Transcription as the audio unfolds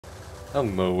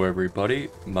Hello everybody,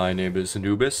 my name is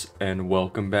Anubis, and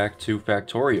welcome back to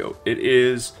Factorio. It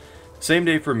is same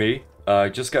day for me. I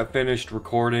just got finished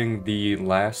recording the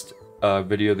last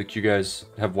video that you guys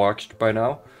have watched by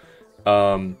now.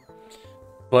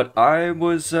 But I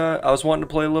was wanting to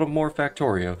play a little more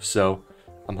Factorio, so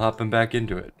I'm hopping back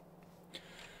into it.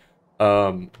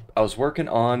 I was working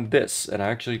on this, and I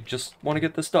actually just want to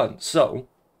get this done. So,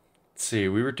 let's see,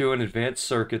 we were doing advanced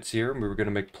circuits here, and we were going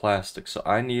to make plastic, so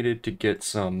I needed to get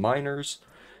some miners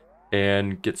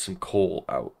and get some coal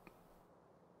out.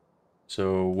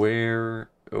 So where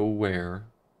I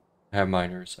have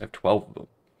miners? I have 12 of them.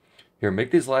 Here,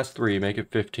 make these last 3, make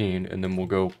it 15, and then we'll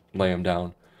go lay them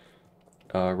down.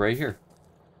 Right here.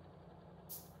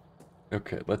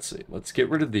 Okay, let's see. Let's get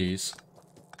rid of these.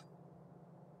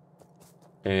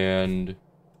 And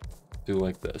do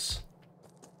like this.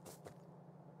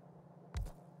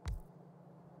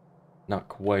 Not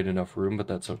quite enough room, but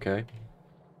that's okay.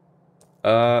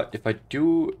 If I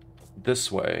do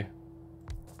this way,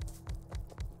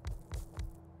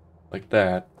 like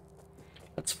that,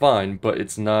 that's fine, but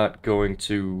it's not going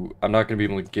to, I'm not going to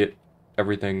be able to get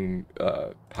everything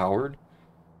powered.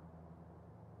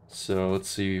 So let's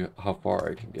see how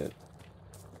far I can get.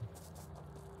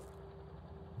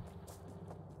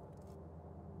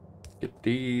 Get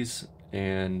these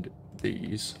and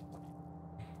these.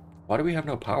 Why do we have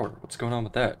no power? What's going on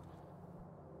with that?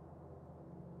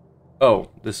 Oh,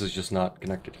 this is just not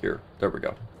connected here. There we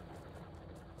go.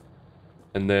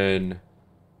 And then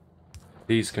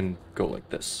these can go like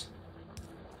this.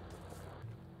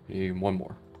 Need one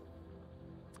more.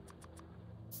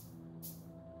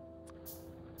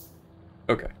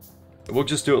 Okay. We'll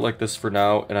just do it like this for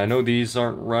now. And I know these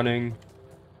aren't running.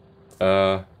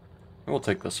 We'll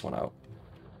take this one out.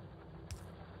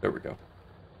 There we go.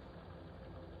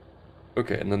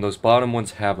 Okay, and then those bottom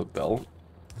ones have a belt.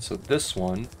 So this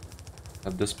one,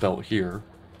 have this belt here.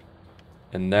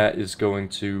 And that is going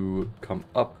to come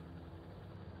up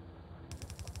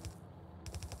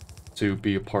to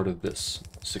be a part of this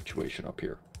situation up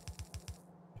here.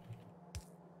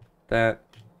 That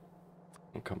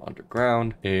will come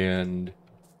underground, and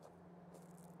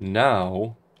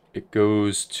now it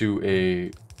goes to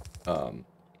a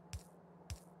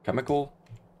chemical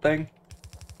thing?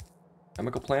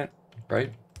 Chemical plant,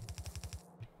 right?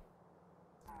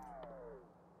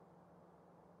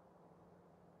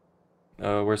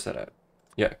 Where's that at?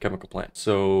 Yeah, chemical plant.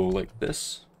 So, like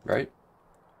this, right?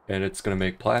 And it's gonna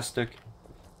make plastic.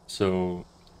 So,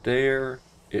 there,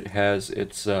 it has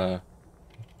its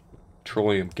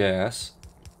petroleum gas,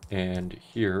 and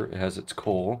here it has its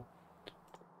coal.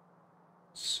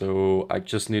 So, I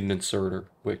just need an inserter,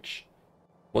 which...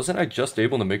 Wasn't I just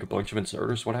able to make a bunch of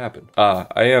inserters? What happened? Ah,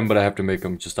 I am, but I have to make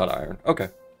them just out of iron. Okay,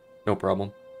 no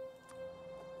problem.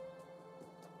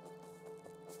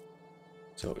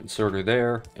 So inserter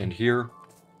there and here.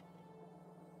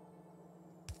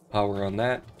 Power on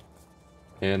that.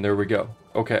 And there we go.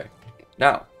 Okay,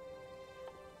 now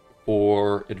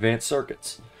for advanced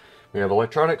circuits. We have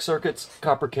electronic circuits,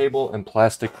 copper cable, and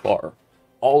plastic bar.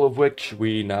 All of which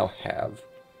we now have.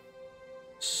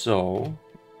 So...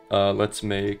 let's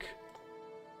make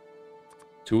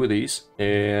 2 of these,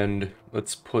 and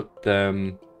let's put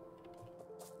them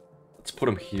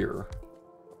here.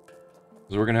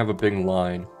 So we're gonna have a big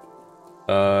line.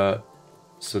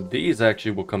 So these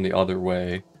actually will come the other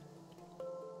way.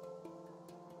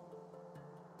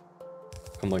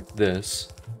 Come like this.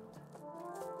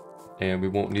 And we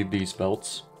won't need these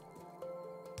belts.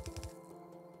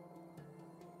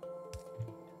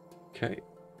 Okay.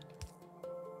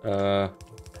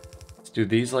 Do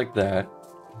these like that,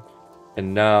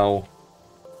 and now,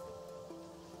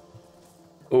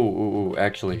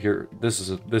 actually, here, this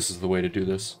is the way to do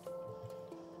this.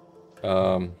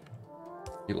 You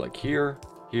like here,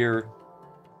 here,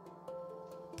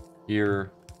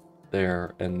 here,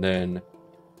 there, and then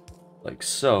like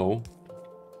so,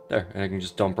 there, and I can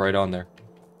just dump right on there.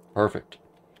 Perfect.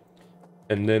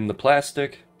 And then the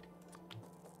plastic,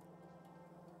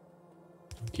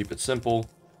 keep it simple.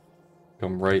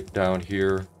 Come right down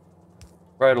here,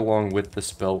 right along with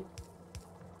this belt.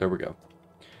 There we go.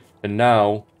 And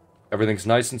now, everything's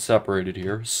nice and separated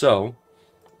here, so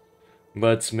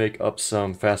let's make up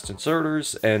some fast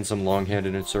inserters and some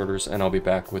long-handed inserters, and I'll be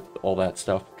back with all that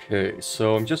stuff. Okay,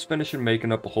 so I'm just finishing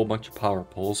making up a whole bunch of power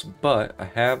poles, but I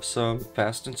have some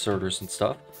fast inserters and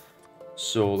stuff.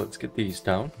 So let's get these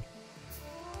down.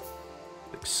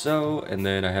 Like so, and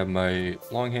then I have my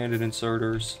long-handed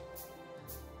inserters.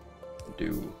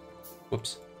 Do,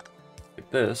 whoops, like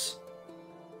this.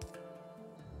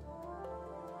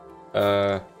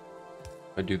 I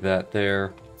do that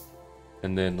there.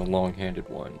 and then the long-handed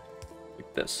one,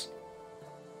 like this.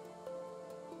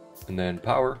 And then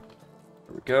power.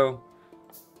 There we go.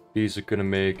 These are going to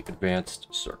make advanced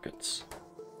circuits.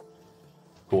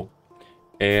 Cool.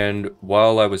 And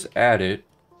while I was at it,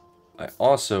 I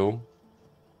also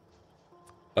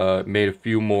made a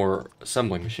few more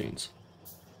assembling machines.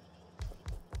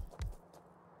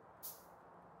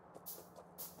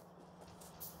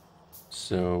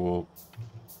 So we'll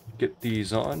get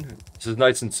these on. This is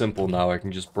nice and simple now. I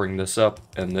can just bring this up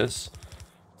and this.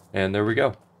 And there we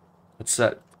go. That's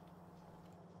set.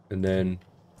 And then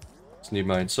just need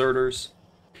my inserters.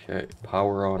 Okay,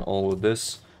 power on all of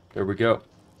this. There we go.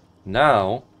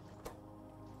 Now,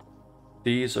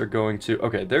 these are going to...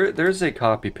 Okay, there's a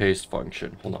copy-paste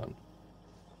function. Hold on.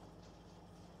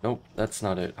 Nope, that's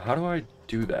not it. How do I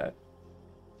do that?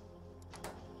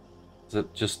 Is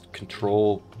it just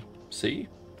Control-C?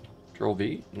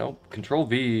 Control-V? Nope,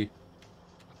 Control-V,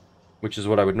 which is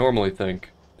what I would normally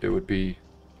think it would be,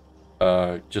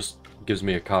 just gives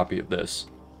me a copy of this.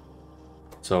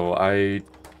 So I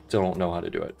don't know how to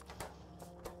do it.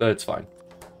 That's fine.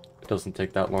 It doesn't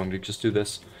take that long to just do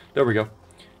this. There we go.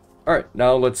 Alright,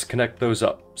 now let's connect those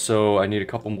up. So I need a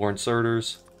couple more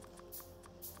inserters.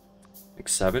 Like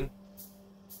 7.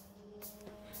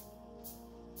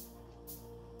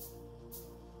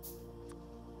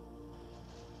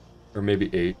 Or maybe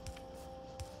 8.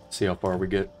 See how far we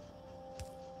get.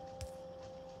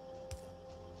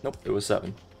 Nope, it was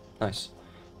 7. Nice.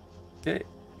 Okay,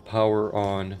 power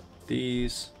on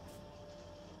these.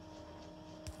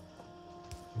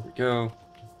 There we go.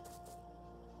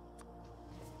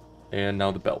 And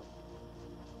now the belt.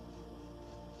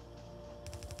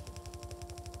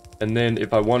 And then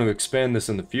if I want to expand this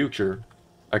in the future,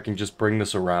 I can just bring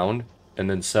this around and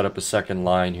then set up a second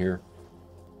line here.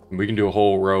 And we can do a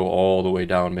whole row all the way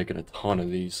down, making a ton of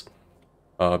these.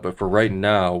 But for right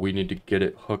now, we need to get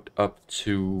it hooked up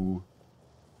to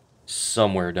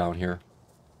somewhere down here.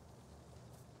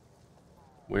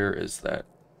 Where is that?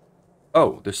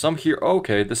 Oh, there's some here. Oh,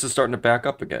 okay, this is starting to back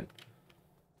up again.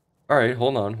 Alright,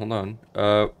 hold on.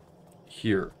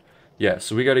 Here. Yeah,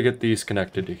 so we gotta get these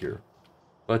connected to here.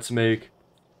 Let's make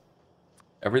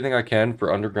everything I can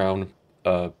for underground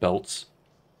belts.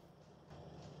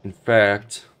 In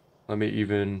fact, let me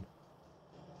even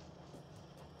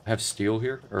have steel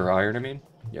here, or iron, I mean.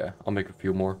 Yeah, I'll make a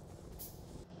few more.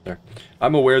 There.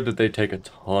 I'm aware that they take a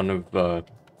ton of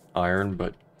iron,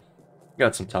 but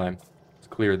got some time. Let's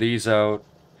clear these out.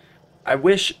 I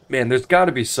wish, man, there's got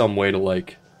to be some way to,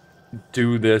 like,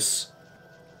 do this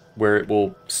where it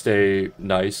will stay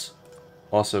nice.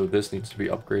 Also, this needs to be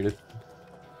upgraded.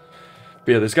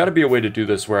 But yeah, there's got to be a way to do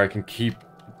this where I can keep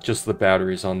just the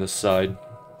batteries on this side.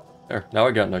 There, now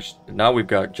we've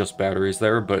got just batteries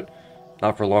there, but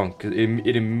not for long, because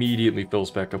it immediately fills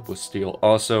back up with steel.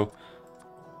 Also,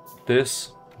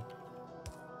 this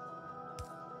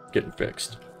getting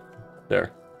fixed.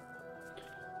 There.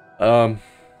 Oh,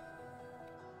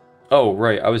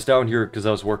 right, I was down here because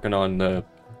I was working on the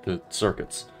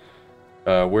circuits.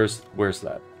 Where's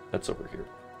that? That's over here.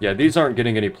 Yeah, these aren't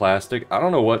getting any plastic. I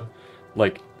don't know what,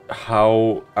 like,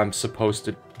 how I'm supposed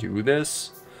to do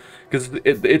this. Because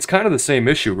it's kind of the same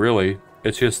issue, really.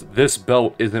 It's just this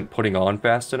belt isn't putting on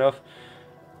fast enough.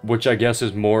 Which I guess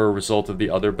is more a result of the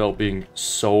other belt being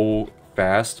so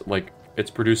fast. Like,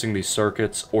 it's producing these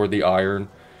circuits or the iron.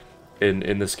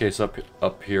 In this case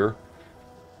up here.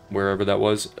 Wherever that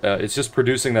was. It's just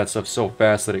producing that stuff so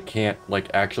fast that it can't, like,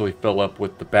 actually fill up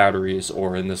with the batteries,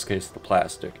 or in this case, the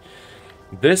plastic.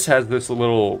 This has this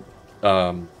little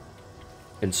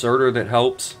inserter that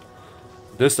helps.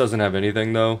 This doesn't have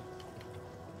anything, though.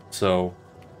 So,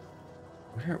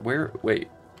 wait.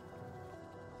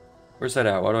 Where's that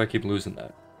at? Why do I keep losing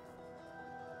that?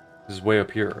 This is way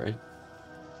up here, right?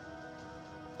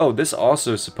 Oh, this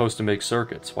also is supposed to make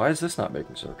circuits. Why is this not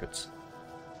making circuits?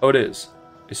 Oh, it is.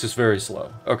 It's just very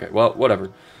slow. Okay, well,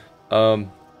 whatever. I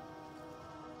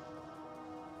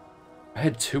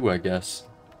had 2, I guess.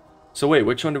 So wait,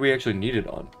 which one do we actually need it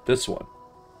on? This one,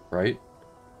 right?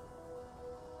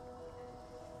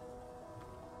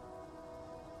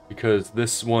 Because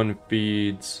this one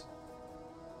feeds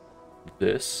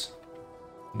this.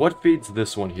 What feeds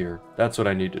this one here? That's what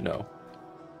I need to know.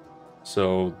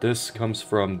 So this comes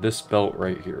from this belt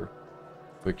right here,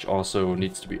 which also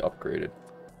needs to be upgraded.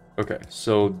 Okay,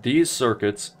 so these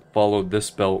circuits follow this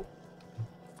belt,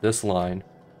 this line,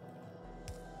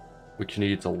 which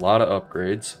needs a lot of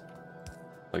upgrades,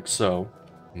 like so.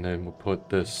 And then we'll put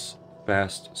this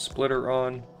fast splitter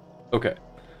on. Okay.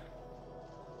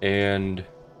 And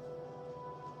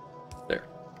there.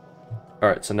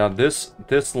 Alright, so now this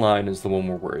line is the one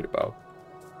we're worried about.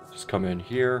 Just come in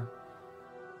here.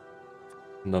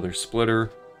 Another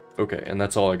splitter. Okay, and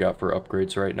that's all I got for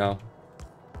upgrades right now.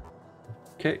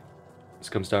 Okay. This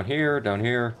comes down here, down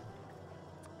here.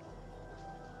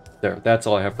 There, that's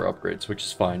all I have for upgrades, which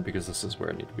is fine because this is where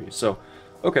I need to be. So,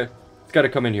 okay, it's got to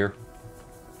come in here.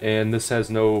 And this has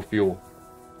no fuel.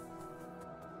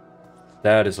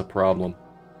 That is a problem.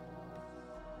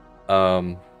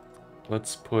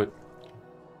 Let's put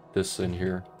this in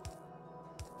here.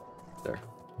 There.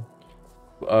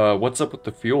 What's up with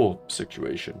the fuel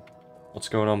situation? What's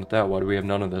going on with that? Why do we have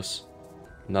none of this?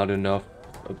 Not enough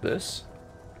of this?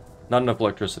 Not enough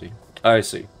electricity. I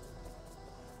see.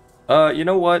 You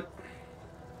know what?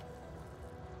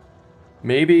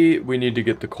 Maybe we need to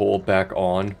get the coal back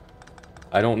on.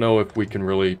 I don't know if we can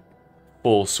really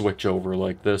full switch over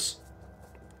like this.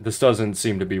 This doesn't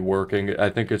seem to be working. I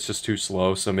think it's just too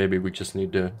slow, so maybe we just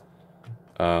need to...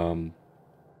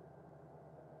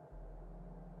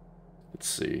 let's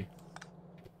see.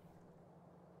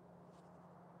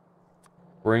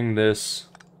 Bring this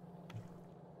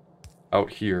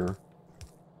out here.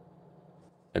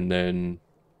 And then...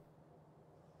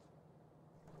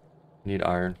 need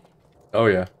iron. Oh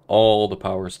yeah, all the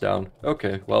power's down.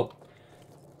 Okay, well...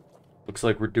 looks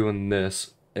like we're doing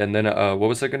this. And then, what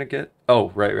was I gonna get? Oh,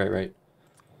 right.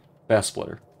 Fast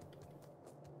splitter.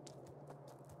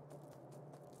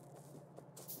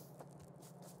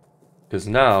 Because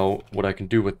now, what I can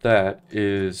do with that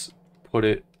is put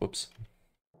it... whoops.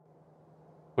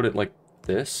 Put it like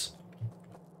this.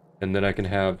 And then I can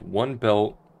have one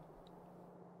belt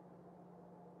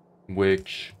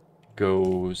which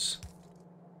goes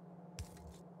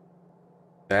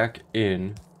back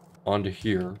in onto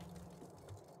here.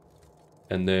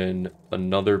 And then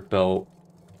another belt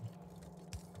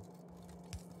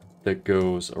that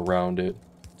goes around it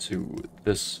to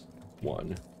this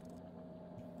one.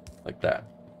 Like that.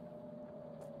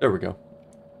 There we go.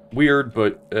 Weird,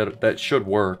 but that should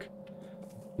work.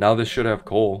 Now this should have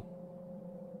coal.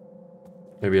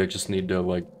 Maybe I just need to,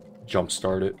 like,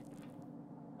 jumpstart it.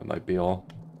 That might be all.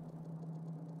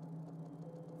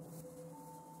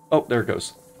 Oh, there it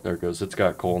goes. There it goes. It's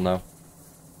got coal now.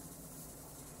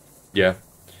 Yeah.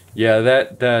 Yeah,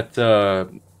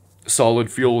 that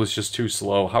solid fuel is just too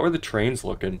slow. How are the trains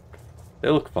looking? They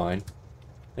look fine.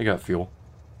 They got fuel.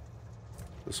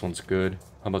 This one's good.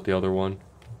 How about the other one?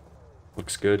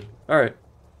 Looks good. Alright.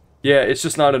 Yeah, it's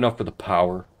just not enough for the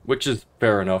power. Which is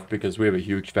fair enough, because we have a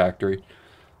huge factory.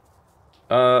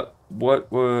 Where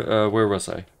was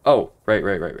I? Oh, right.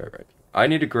 I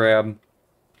need to grab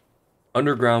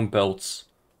underground belts.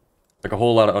 Like a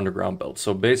whole lot of underground belts.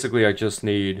 So basically I just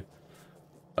need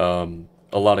a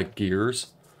lot of gears.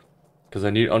 Because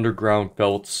I need underground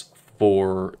belts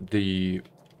for the...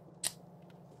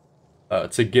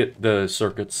 to get the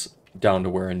circuits down to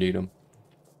where I need them.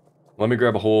 Let me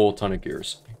grab a whole ton of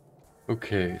gears.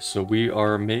 Okay, so we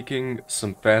are making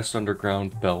some fast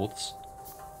underground belts.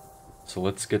 So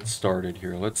let's get started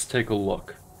here. Let's take a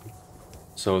look.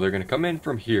 So they're going to come in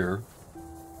from here.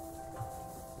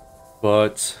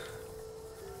 But...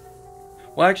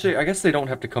 well, actually, I guess they don't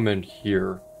have to come in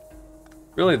here.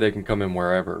 Really, they can come in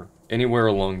wherever. Anywhere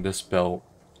along this belt.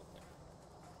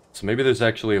 So maybe there's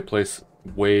actually a place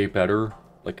way better,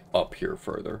 like up here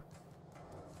further.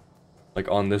 Like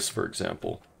on this, for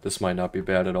example. This might not be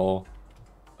bad at all.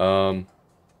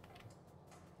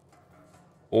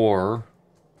 Or...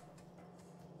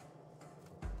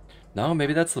 no,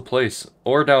 maybe that's the place.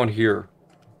 Or down here.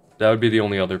 That would be the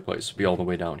only other place. Be all the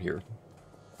way down here.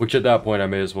 Which at that point I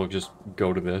may as well just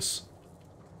go to this.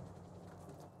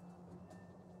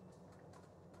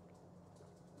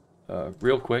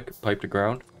 Real quick, pipe to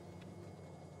ground.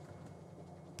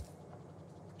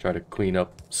 Try to clean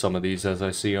up some of these as I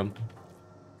see them.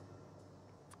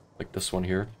 Like this one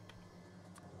here.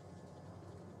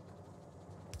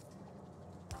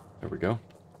 There we go.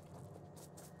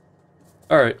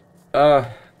 Alright.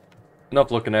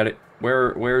 Enough looking at it.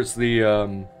 Where's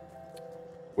the,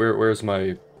 where's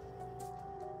my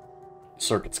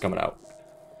circuits coming out?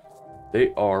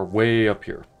 They are way up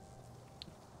here.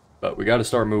 But we gotta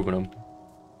start moving them.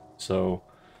 So,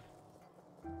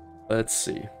 let's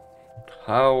see.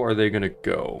 How are they gonna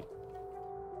go?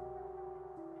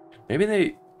 Maybe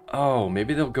they... oh,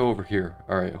 maybe they'll go over here.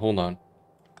 Alright, hold on.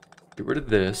 Get rid of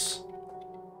this.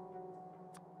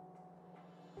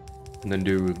 And then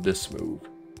do this move.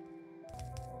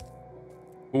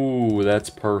 Ooh,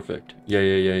 that's perfect.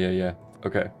 Yeah.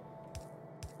 Okay.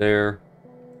 There.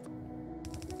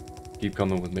 Keep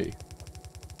coming with me.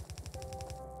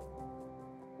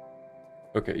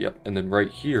 Okay, yep. And then right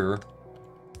here.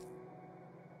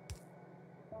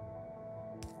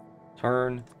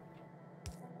 Turn.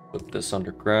 Put this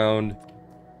underground.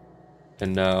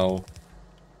 And now,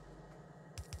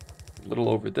 a little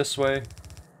over this way.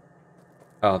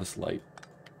 Oh, this light.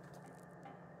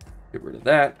 Get rid of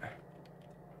that.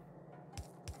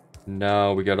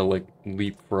 Now we gotta, like,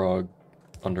 leapfrog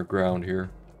underground here.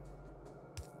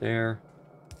 There.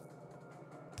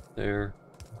 There.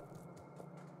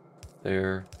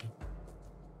 There.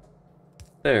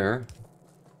 There.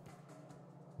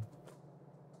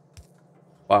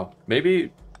 Wow,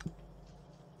 maybe...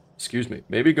 Excuse me.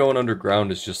 Maybe going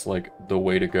underground is just, like, the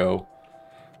way to go.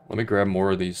 Let me grab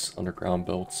more of these underground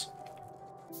belts.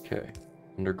 Okay.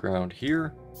 Underground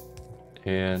here.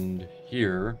 And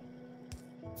here.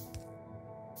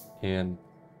 And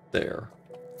there.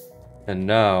 And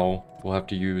now, we'll have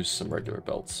to use some regular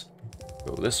belts.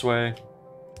 Go this way.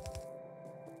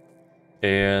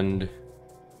 And...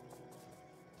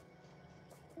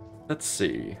 let's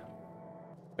see.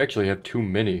 We actually have too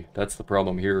many. That's the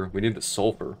problem here. We need the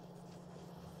sulfur.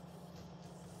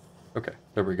 Okay,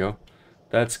 there we go.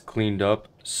 That's cleaned up.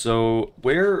 So,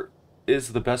 where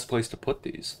is the best place to put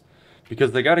these?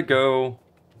 Because they gotta go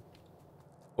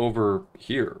over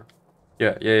here.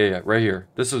 Yeah, right here.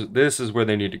 This is where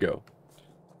they need to go.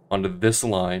 Onto this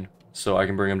line, so I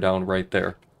can bring them down right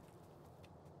there.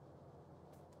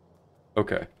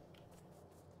 Okay.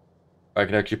 I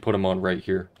can actually put them on right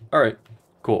here. Alright,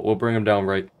 cool. We'll bring them down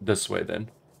right this way then.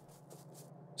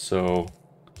 So,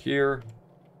 here.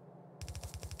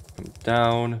 Come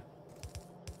down.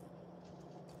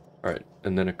 Alright,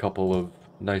 and then a couple of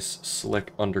nice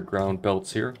slick underground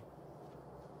belts here.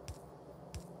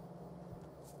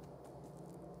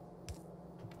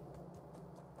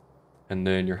 And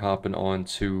then you're hopping on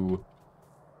to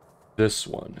this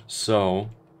one. So,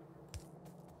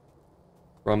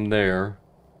 from there,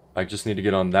 I just need to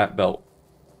get on that belt.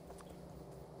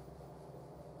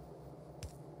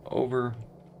 Over.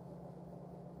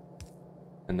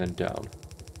 And then down.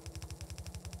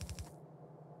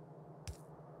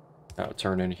 Now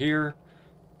turn in here.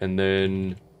 And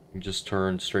then just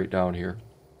turn straight down here.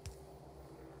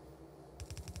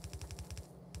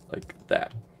 Like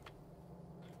that.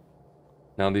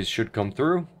 Now these should come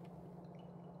through.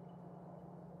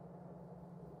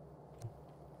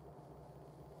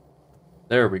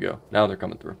 There we go. Now they're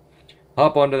coming through.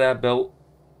 Hop onto that belt.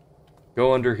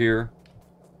 Go under here.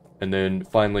 And then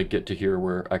finally get to here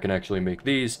where I can actually make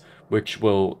these, which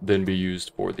will then be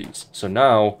used for these. So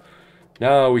now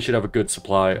we should have a good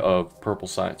supply of purple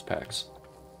science packs.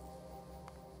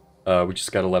 We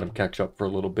just got to let them catch up for a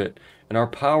little bit. And our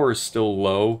power is still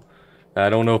low. I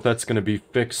don't know if that's going to be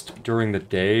fixed during the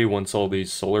day once all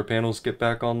these solar panels get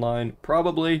back online.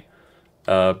 Probably.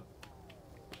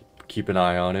 Keep an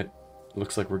eye on it.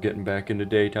 Looks like we're getting back into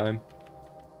daytime.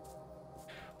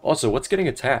 Also, what's getting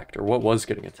attacked? Or what was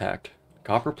getting attacked?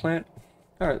 Copper plant?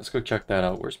 Alright, let's go check that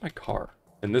out. Where's my car?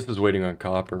 And this is waiting on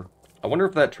copper. I wonder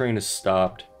if that train is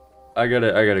stopped. I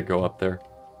gotta go up there.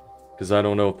 Because I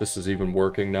don't know if this is even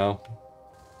working now.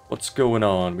 What's going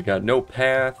on? We got no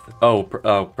path. Oh,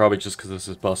 probably just because this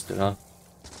is busted, huh?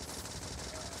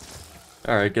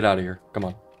 Alright, get out of here. Come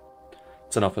on.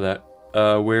 It's enough of that.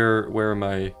 Where are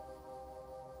my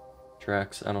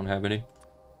tracks? I don't have any.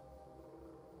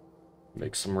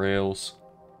 Make some rails.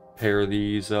 Pair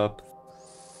these up.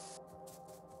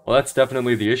 Well, that's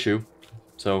definitely the issue.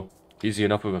 So, easy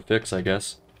enough of a fix, I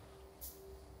guess.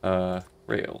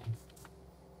 Rail.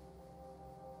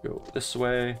 Go this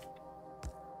way.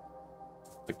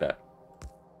 Like that.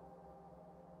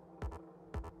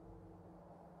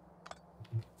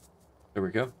 There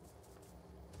we go.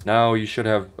 Now you should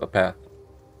have a path.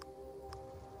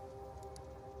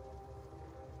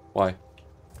 Why?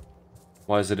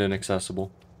 Why is it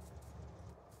inaccessible?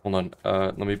 Hold on,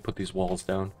 let me put these walls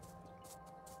down.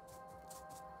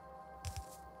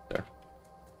 There.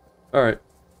 Alright,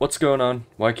 what's going on?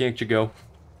 Why can't you go?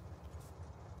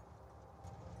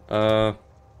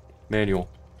 Manual.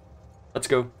 Let's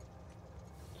go.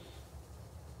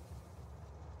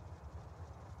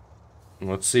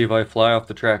 Let's see if I fly off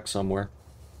the track somewhere.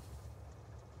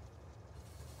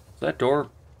 Is that door,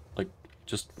 like,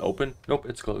 just open? Nope,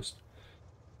 it's closed.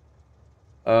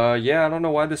 Yeah, I don't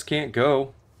know why this can't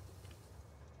go.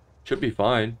 Should be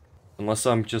fine. Unless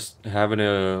I'm just having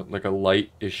a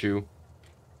light issue.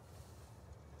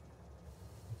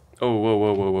 Oh,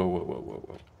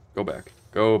 whoa. Go back.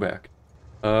 Go back.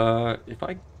 If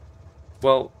I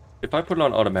put it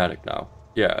on automatic now.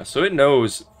 Yeah, so it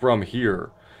knows from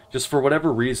here. Just for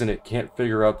whatever reason, it can't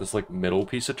figure out this, like, middle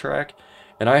piece of track.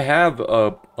 And I have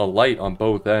a light on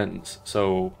both ends,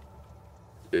 so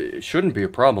it shouldn't be a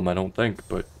problem, I don't think,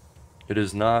 but it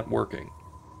is not working.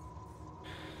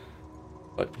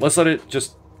 But let's let it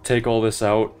just take all this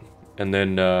out, and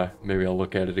then maybe I'll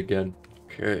look at it again.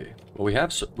 Okay. Well,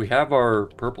 we have our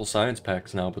purple science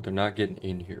packs now, but they're not getting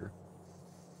in here.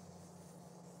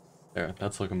 There,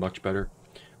 that's looking much better.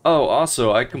 Oh,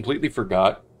 also, I completely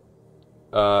forgot.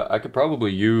 I could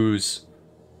probably use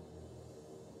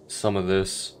some of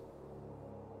this.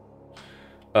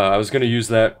 I was gonna use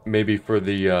that maybe for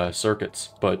the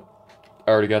circuits, but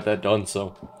I already got that done,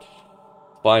 so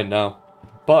fine now.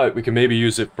 But we can maybe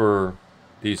use it for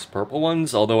these purple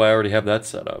ones, although I already have that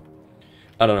set up.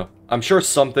 I don't know. I'm sure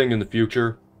something in the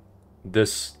future,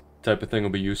 this type of thing will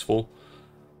be useful.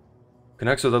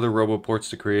 Connects with other roboports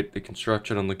to create the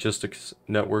construction and logistics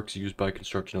networks used by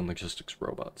construction and logistics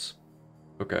robots.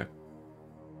 Okay.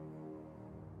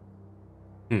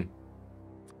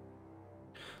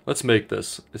 Let's make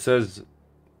this. It says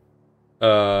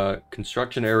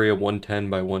construction area 110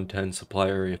 by 110, supply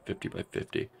area 50 by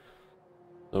 50.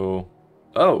 So,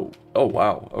 oh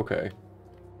wow, okay.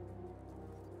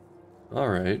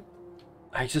 Alright.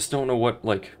 I just don't know what,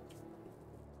 like,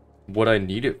 what I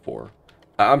need it for.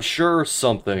 I'm sure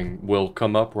something will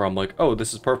come up where I'm like, oh,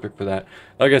 this is perfect for that.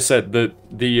 Like I said, the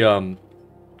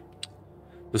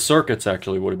circuits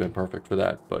actually would have been perfect for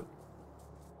that, but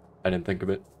I didn't think of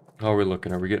it. How are we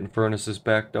looking? Are we getting furnaces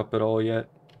backed up at all yet?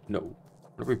 No.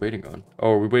 What are we waiting on?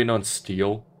 Oh, are we waiting on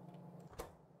steel?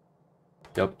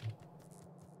 Yep.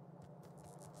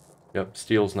 Yep,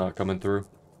 steel's not coming through.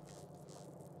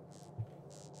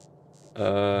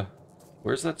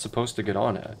 Where's that supposed to get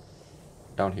on at?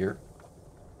 Down here?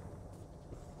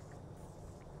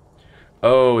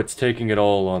 Oh, it's taking it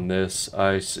all on this.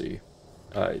 I see.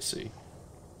 I see.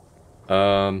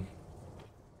 Let's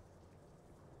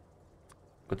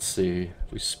see.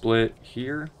 If we split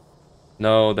here?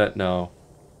 No, no.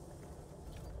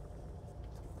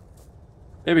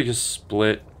 Maybe just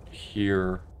split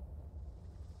here.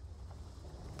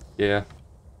 Yeah.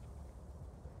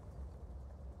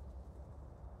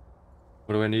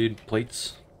 What do I need?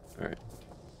 Plates? Alright.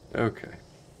 Okay.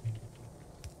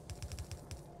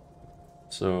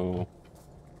 So.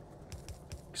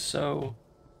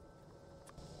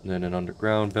 And then an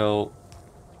underground belt.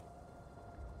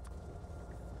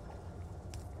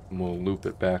 And we'll loop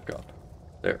it back up.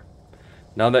 There.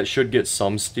 Now that should get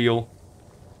some steel.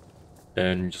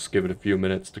 And just give it a few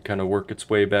minutes to kind of work its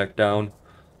way back down.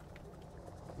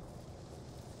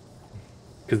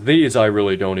 Because these I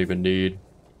really don't even need.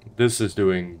 This is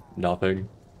doing nothing.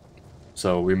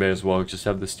 So we may as well just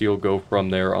have the steel go from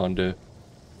there onto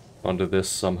this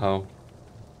somehow.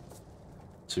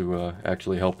 To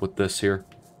actually help with this here.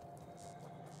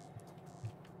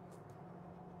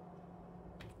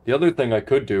 The other thing I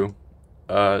could do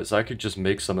is I could just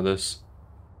make some of this.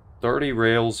 30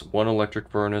 rails, 1 electric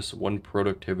furnace, 1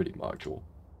 productivity module.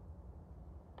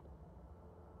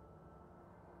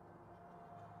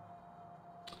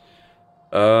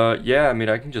 Yeah, I mean,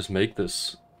 I can just make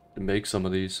this, make some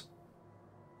of these.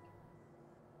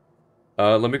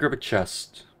 Let me grab a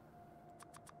chest.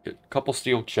 Get a couple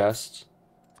steel chests.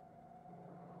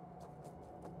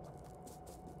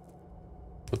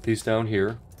 Put these down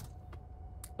here.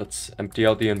 Let's empty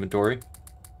out the inventory.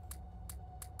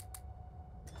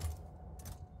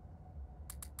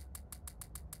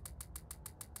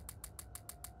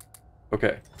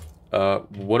 Okay.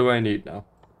 What do I need now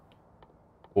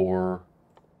for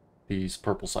these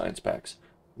purple science packs?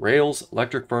 Rails,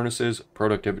 electric furnaces,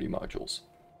 productivity modules.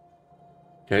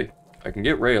 Okay, I can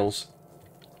get rails.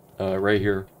 Right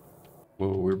here.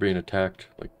 Whoa, we're being attacked,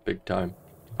 like, big time.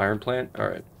 Iron plant?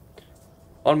 Alright.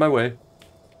 On my way.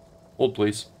 Hold,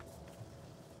 please.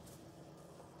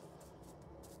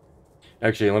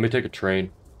 Actually, let me take a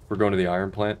train. We're going to the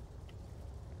iron plant.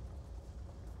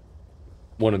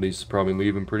 One of these is probably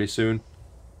leaving pretty soon.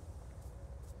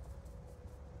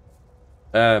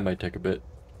 It might take a bit.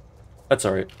 That's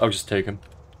alright. I'll just take him.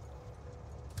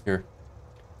 Here.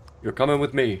 You're coming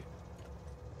with me.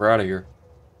 We're out of here.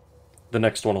 The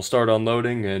next one will start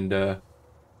unloading, and I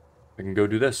can go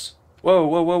do this. Whoa,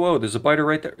 whoa, whoa, whoa. There's a biter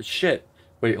right there. Shit.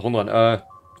 Wait, hold on.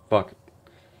 Fuck.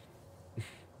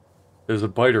 There's a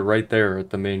biter right there at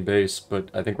the main base, but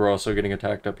I think we're also getting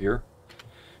attacked up here.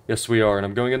 Yes, we are, and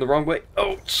I'm going in the wrong way.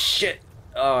 Oh, shit.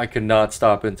 Oh, I could not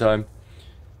stop in time.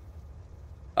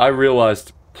 I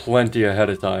realized plenty ahead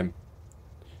of time.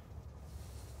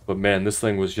 But man, this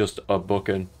thing was just a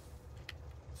booking.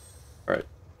 Alright.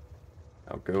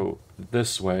 I'll go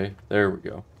this way. There we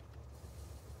go.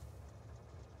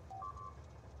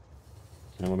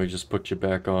 Now let me just put you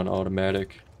back on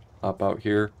automatic. Hop out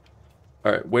here.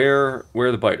 Alright, where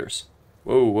are the biters?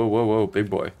 Whoa, whoa, whoa, whoa, big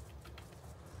boy.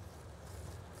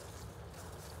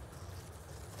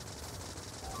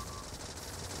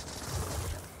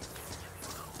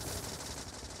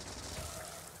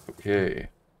 Okay.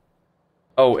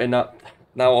 Oh, and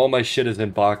now all my shit is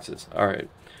in boxes. Alright.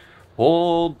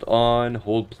 Hold on.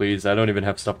 Hold, please. I don't even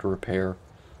have stuff to repair.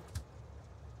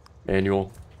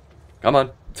 Manual. Come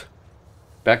on.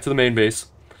 Back to the main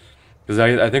base. Because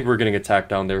I think we're getting attacked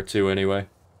down there too anyway.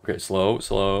 Okay, slow,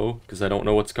 slow. Because I don't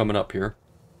know what's coming up here.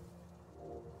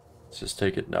 Let's just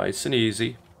take it nice and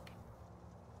easy.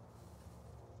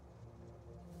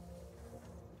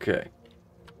 Okay.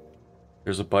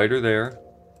 There's a biter there.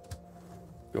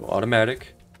 Go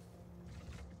automatic.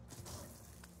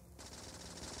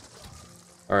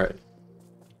 Alright.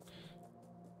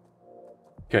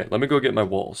 Okay, let me go get my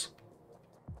walls.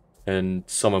 And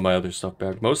some of my other stuff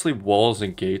back. Mostly walls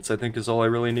and gates, I think, is all I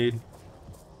really need.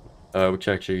 Which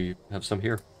I actually have some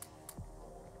here.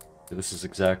 This is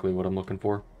exactly what I'm looking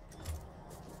for.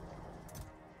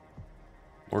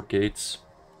 More gates.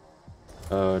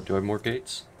 Do I have more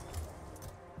gates?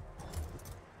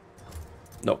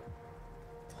 No.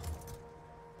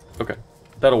 Okay.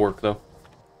 That'll work, though.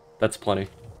 That's plenty.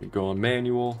 We go on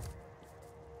manual.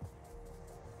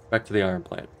 Back to the iron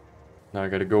plant. Now I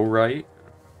gotta go right.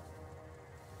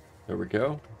 There we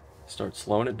go. Start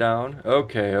slowing it down.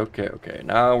 Okay, okay, okay.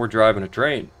 Now we're driving a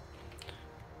train.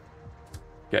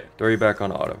 Okay, throw you back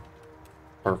on auto.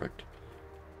 Perfect.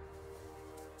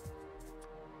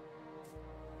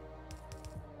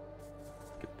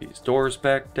 Get these doors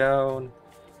back down.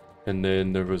 And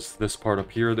then there was this part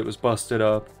up here that was busted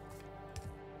up.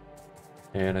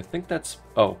 And I think that's...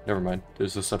 Oh, never mind.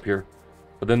 There's this up here.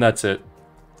 But then that's it.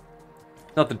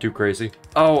 Nothing too crazy.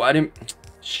 Oh, I didn't...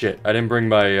 Shit, I didn't bring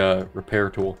my repair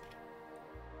tool.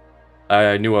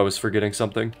 I knew I was forgetting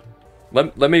something.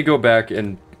 Let me go back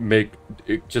and make...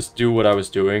 Just do what I was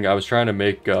doing. I was trying to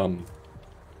make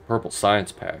purple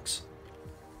science packs.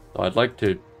 So I'd like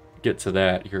to get to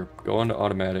that. Here, go on to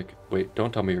automatic. Wait,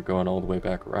 don't tell me you're going all the way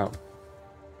back around.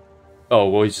 Oh,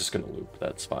 well, he's just going to loop.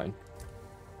 That's fine.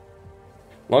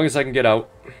 As long as I can get out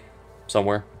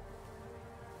somewhere.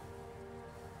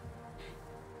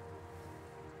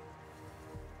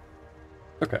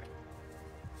 Okay.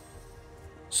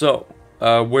 So,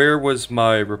 where was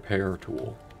my repair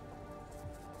tool?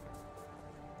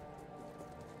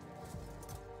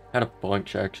 Had a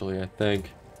bunch, actually, I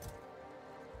think.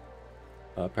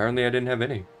 Apparently I didn't have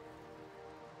any.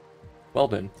 Well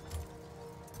then.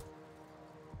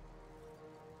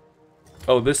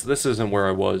 Oh, this isn't where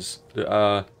I was.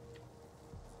 It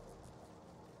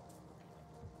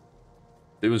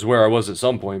was where I was at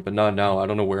some point, but not now. I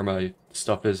don't know where my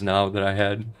stuff is now that I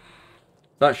had.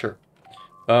 Not sure.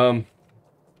 What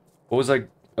was I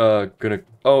gonna...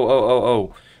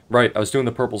 Oh. Right, I was doing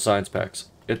the purple science packs.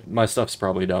 My stuff's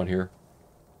probably down here.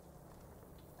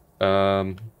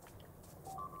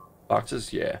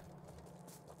 Boxes? Yeah.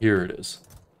 Here it is.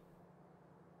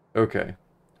 Okay.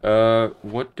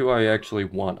 What do I actually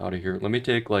want out of here? Let me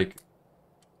take, like...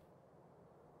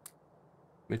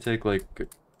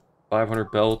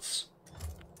 500 belts.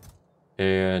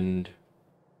 And...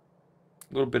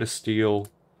 a little bit of steel.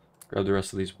 Grab the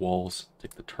rest of these walls.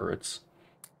 Take the turrets.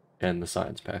 And the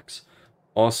science packs.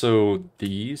 Also,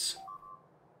 these.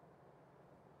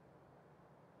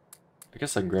 I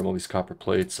guess I can grab all these copper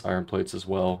plates, iron plates as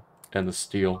well, and the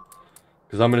steel.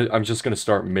 Because I'm just gonna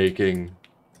start making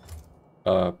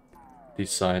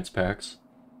these science packs.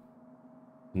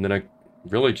 And then I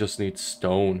really just need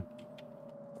stone.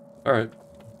 Alright.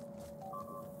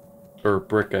 Or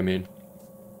brick, I mean.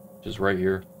 Just right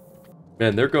here.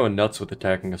 Man, they're going nuts with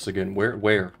attacking us again.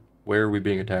 Where are we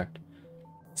being attacked?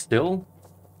 Still?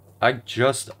 I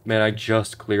just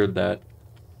cleared that.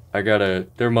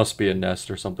 There must be a nest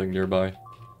or something nearby.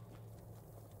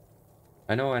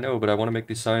 I know, but I want to make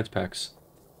these science packs.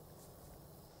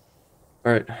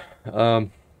 Alright,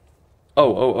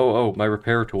 Oh, my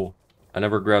repair tool. I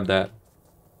never grabbed that.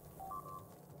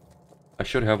 I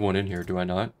should have one in here, do I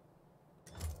not?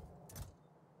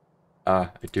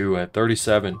 Ah, I do, I have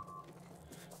 37.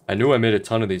 I knew I made a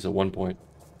ton of these at one point.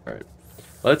 Alright,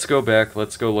 let's go back,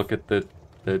 let's go look at the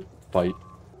fight.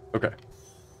 Okay.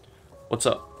 What's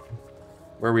up?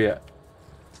 Where are we at?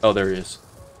 Oh, there he is.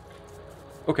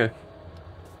 Okay.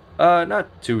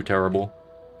 Not too terrible.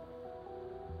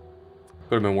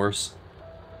 Could have been worse.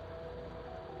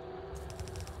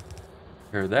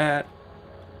 Repair that.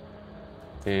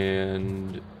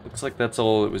 And looks like that's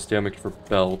all it was damaged for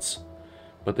belts.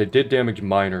 But they did damage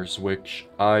miners, which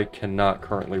I cannot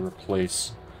currently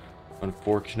replace,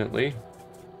 unfortunately.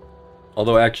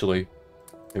 Although, actually,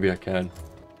 maybe I can.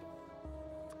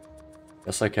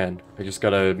 Yes, I can. I just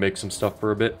gotta make some stuff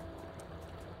for a bit.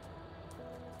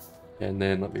 And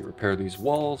then let me repair these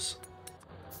walls.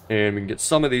 And we can get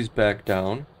some of these back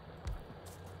down.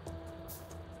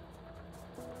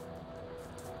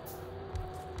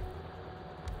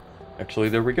 Actually,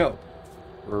 there we go.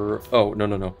 Oh, no,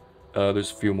 no, no.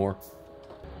 There's a few more.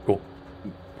 Cool.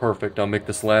 Perfect. I'll make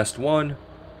this last one.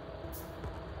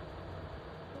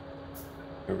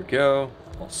 There we go.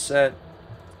 All set.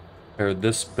 Pair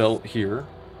this belt here.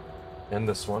 And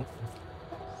this one.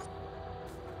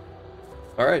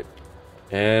 Alright.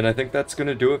 And I think that's going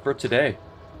to do it for today.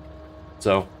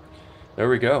 So, there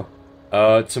we go.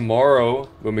 Tomorrow,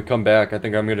 when we come back, I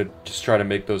think I'm going to just try to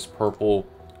make those purple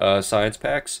science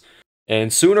packs.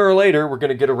 And sooner or later, we're going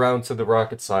to get around to the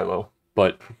rocket silo.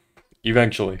 But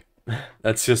eventually.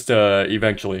 That's just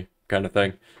eventually kind of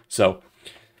thing. So,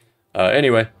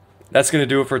 anyway, that's going to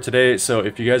do it for today. So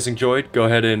if you guys enjoyed, go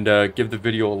ahead and give the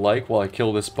video a like while I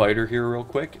kill this spider here real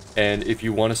quick. And if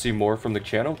you want to see more from the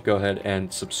channel, go ahead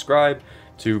and subscribe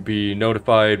to be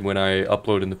notified when I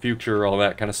upload in the future, all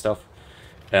that kind of stuff.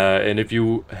 And if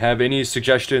you have any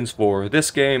suggestions for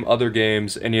this game, other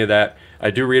games, any of that,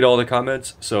 I do read all the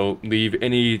comments, so leave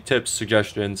any tips,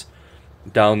 suggestions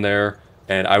down there,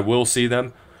 and I will see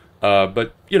them.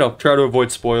 But, you know, try to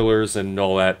avoid spoilers and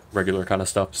all that regular kind of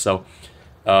stuff. So,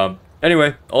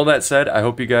 anyway, all that said, I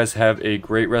hope you guys have a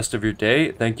great rest of your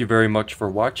day. Thank you very much for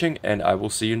watching, and I will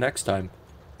see you next time.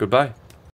 Goodbye.